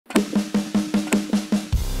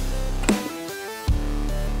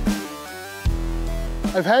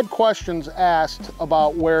I've had questions asked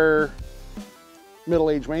about where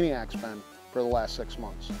Middle-Aged Maniac's been for the last 6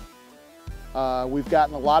 months. We've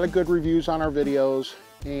gotten a lot of good reviews on our videos,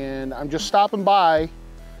 and I'm just stopping by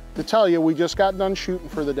to tell you we just got done shooting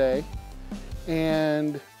for the day,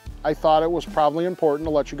 and I thought it was probably important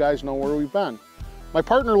to let you guys know where we've been. My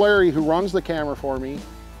partner Larry, who runs the camera for me,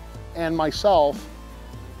 and myself,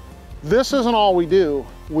 this isn't all we do.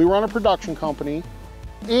 We run a production company,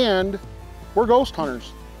 and we're ghost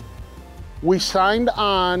hunters. We signed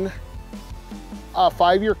on a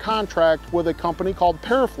 5-year contract with a company called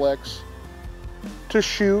Paraflix to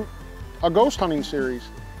shoot a ghost hunting series.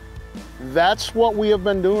 That's what we have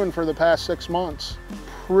been doing for the past 6 months.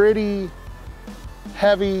 Pretty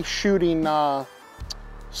heavy shooting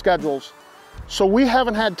schedules. So we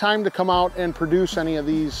haven't had time to come out and produce any of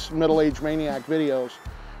these Middle-Aged Maniac videos.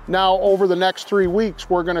 Now, over the next 3 weeks,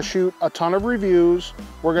 we're gonna shoot a ton of reviews,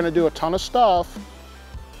 we're gonna do a ton of stuff,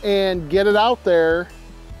 and get it out there,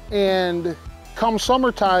 and come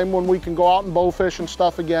summertime when we can go out and bowfish and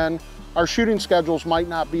stuff again, our shooting schedules might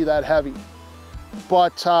not be that heavy.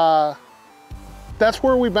 But that's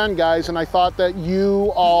where we've been, guys, and I thought that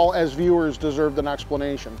you all as viewers deserved an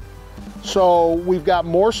explanation. So we've got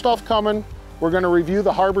more stuff coming. We're gonna review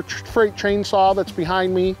the Harbor Freight chainsaw that's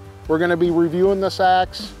behind me. We're gonna be reviewing this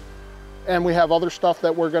axe, and we have other stuff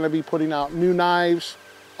that we're gonna be putting out. New knives,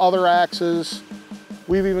 other axes.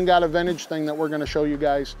 We've even got a vintage thing that we're gonna show you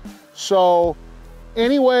guys. So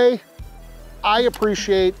anyway, I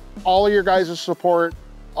appreciate all of your guys' support,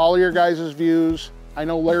 all of your guys' views. I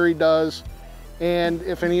know Larry does. And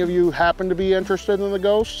if any of you happen to be interested in the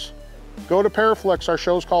ghosts, go to Paraflix. Our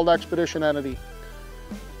show's called Expedition Entity.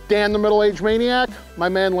 Dan the Middle-Aged Maniac, my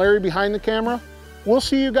man Larry behind the camera. We'll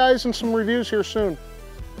see you guys in some reviews here soon.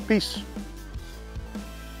 Peace.